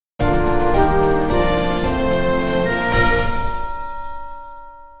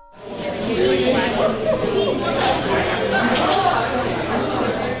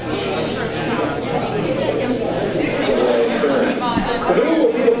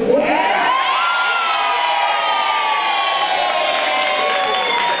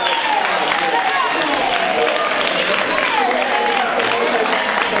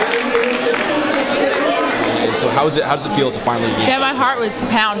How does it feel to finally be? Yeah, my heart was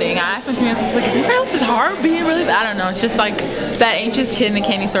pounding. I asked my teammates, I was like, is anyone else's heart beating really? I don't know. It's just like that anxious kid in the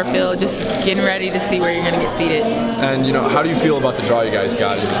candy store field, just getting ready to see where you're going to get seated. And how do you feel about the draw you guys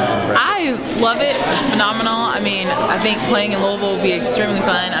got? I love it. It's phenomenal. I mean, I think playing in Louisville will be extremely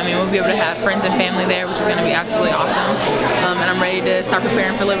fun. I mean, we'll be able to have friends and family there, which is going to be absolutely awesome. And I'm ready to start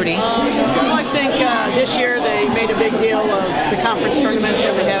preparing for Liberty. Well, I think this year they made a big deal of the conference tournaments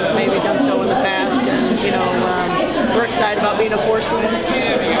where they haven't maybe done so in the past, and we're excited about being a foursome.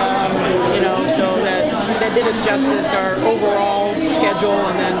 So that did us justice, our overall schedule,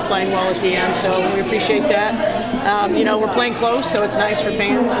 and then playing well at the end. So we appreciate that. We're playing close, so it's nice for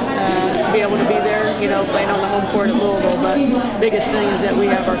fans to be able to be there. Playing on the home court at Louisville. But the biggest thing is that we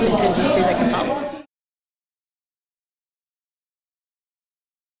have our contingency that can follow us.